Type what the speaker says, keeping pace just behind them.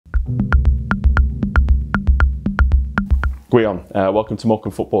Gwion, welcome to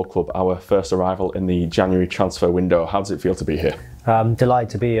Morecambe Football Club, our first arrival in the January transfer window. How does it feel to be here?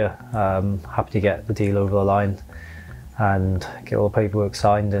 Delighted to be here. Happy to get the deal over the line and get all the paperwork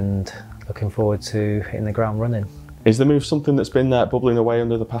signed, and looking forward to hitting the ground running. Is the move something that's been bubbling away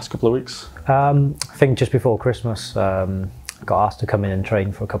under the past couple of weeks? I think just before Christmas, I got asked to come in and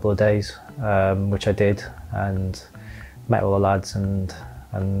train for a couple of days, which I did, and met all the lads and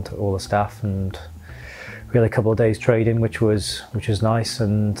all the staff, and we had a couple of days trading, which was nice,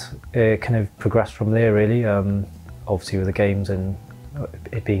 and it kind of progressed from there really. Obviously with the games and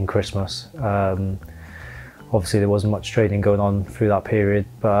it being Christmas, obviously there wasn't much trading going on through that period,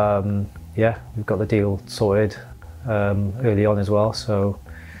 but yeah, we've got the deal sorted early on as well, so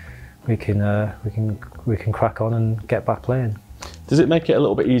we can crack on and get back playing. Does it make it a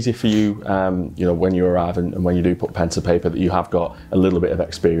little bit easier for you, you know, when you arrive and when you do put pen to paper, that you have got a little bit of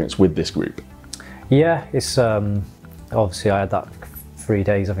experience with this group? Yeah, it's obviously I had that 3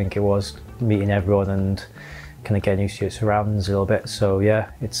 days, I think it was, meeting everyone and kind of getting used to your surroundings a little bit. So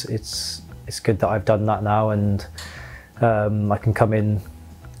yeah, it's good that I've done that now, and I can come in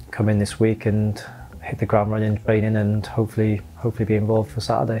this week and hit the ground running, training, and hopefully be involved for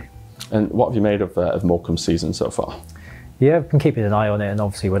Saturday. And what have you made of Morecambe's season so far? Yeah, I've been keeping an eye on it, and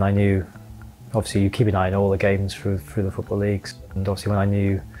obviously when I knew, obviously you keep an eye on all the games through the football leagues, and obviously when I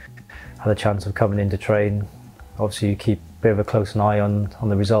knew I had a chance of coming in to train, obviously you keep a bit of a close eye on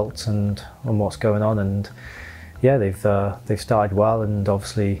the results and on what's going on, and yeah, they've started well, and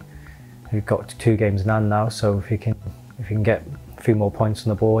obviously we've got 2 games in hand now, so if you can get a few more points on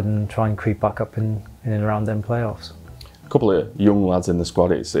the board and try and creep back up in and around them playoffs. A couple of young lads in the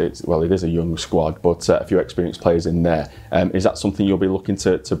squad. Well, it is a young squad, but a few experienced players in there. Is that something you'll be looking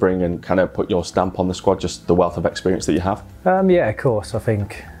to bring and kind of put your stamp on the squad, just the wealth of experience that you have? Yeah, of course. I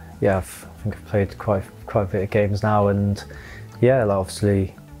think I've played quite a bit of games now, and yeah,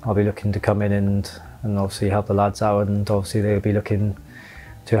 obviously I'll be looking to come in and obviously help the lads out, and obviously they'll be looking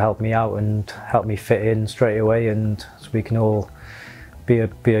to help me out and help me fit in straight away, and so we can all be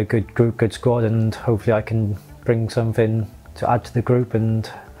a good group, good squad, and hopefully I can bring something to add to the group and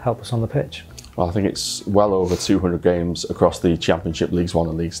help us on the pitch. Well, I think it's well over 200 games across the Championship, Leagues 1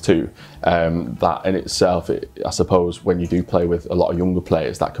 and Leagues 2. That in itself, I suppose, when you do play with a lot of younger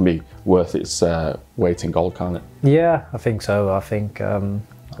players, that can be worth its weight in gold, can't it? Yeah, I think so. I think, as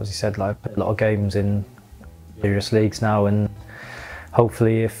you said, like, I've played a lot of games in various leagues now, and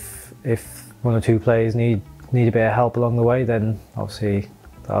hopefully if 1 or 2 players need a bit of help along the way, then obviously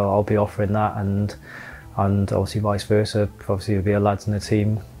I'll be offering that, and obviously vice versa. Obviously there'll be lads in the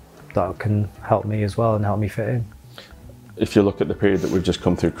team that can help me as well and help me fit in. If you look at the period that we've just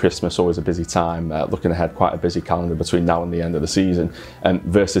come through, Christmas, always a busy time, looking ahead, quite a busy calendar between now and the end of the season, and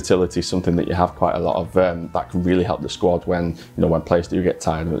versatility is something that you have quite a lot of, that can really help the squad when players do get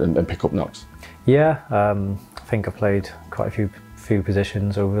tired and pick up knocks. Yeah, I think I've played quite a few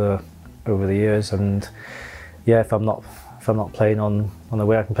positions over the years, and yeah, if I'm not playing on the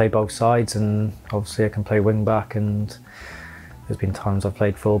way, I can play both sides, and obviously I can play wing back, and there's been times I've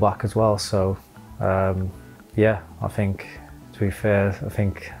played full back as well. So yeah, I think, to be fair, I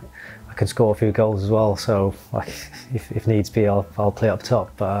think I can score a few goals as well. So like, if needs be, I'll play up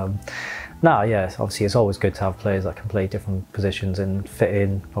top. But no, yeah, obviously it's always good to have players that can play different positions and fit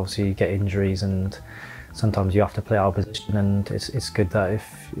in. Obviously you get injuries, and sometimes you have to play our position, and it's good that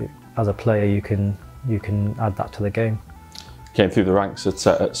if as a player you can add that to the game. Came through the ranks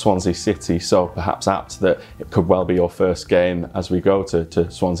at Swansea City, so perhaps apt that it could well be your first game as we go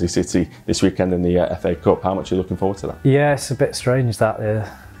to Swansea City this weekend in the FA Cup. How much are you looking forward to that? Yeah, it's a bit strange that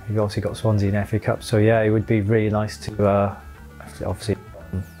you've obviously got Swansea in the FA Cup, so yeah, it would be really nice to, obviously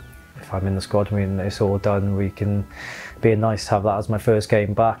if I'm in the squad, I mean, it's all done, we can be nice to have that as my first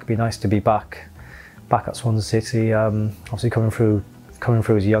game back. It'd be nice to be back at Swansea City. Obviously coming through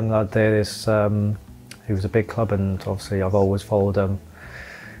as a young lad there, it was a big club, and obviously I've always followed them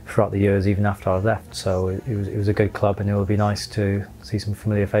throughout the years, even after I left. So it was a good club, and it will be nice to see some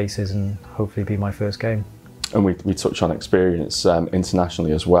familiar faces and hopefully be my first game. And we touch on experience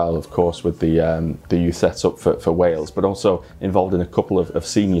internationally as well, of course, with the youth set up for Wales, but also involved in a couple of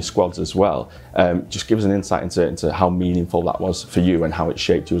senior squads as well. Just give us an insight into how meaningful that was for you and how it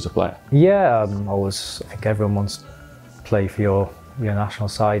shaped you as a player. Yeah, I think everyone wants to play for your national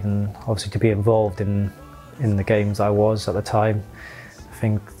side, and obviously to be involved in the games I was at the time. I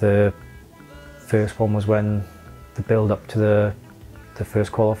think the first one was when the build up to the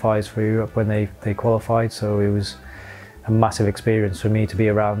first qualifiers for Europe, when they qualified, so it was a massive experience for me to be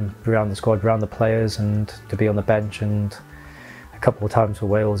around the squad, around the players, and to be on the bench, and a couple of times for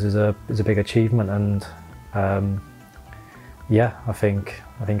Wales is a big achievement, and Yeah, I think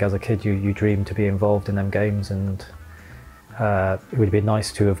as a kid you dream to be involved in them games, and it would be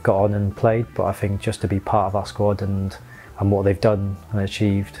nice to have got on and played. But I think just to be part of our squad and what they've done and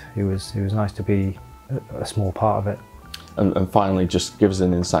achieved, it was nice to be a small part of it. And finally, just give us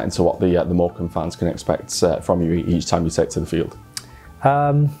an insight into what the Morecambe fans can expect from you each time you take to the field.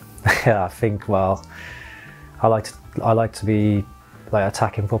 Yeah, I think, well, I like to be like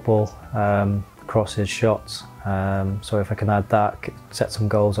attacking football, crosses, shots. So if I can add that, set some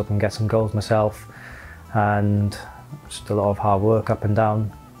goals up and get some goals myself, and just a lot of hard work up and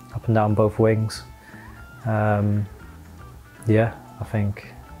down both wings. Yeah, I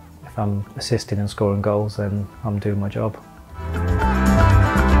think if I'm assisting and scoring goals, then I'm doing my job.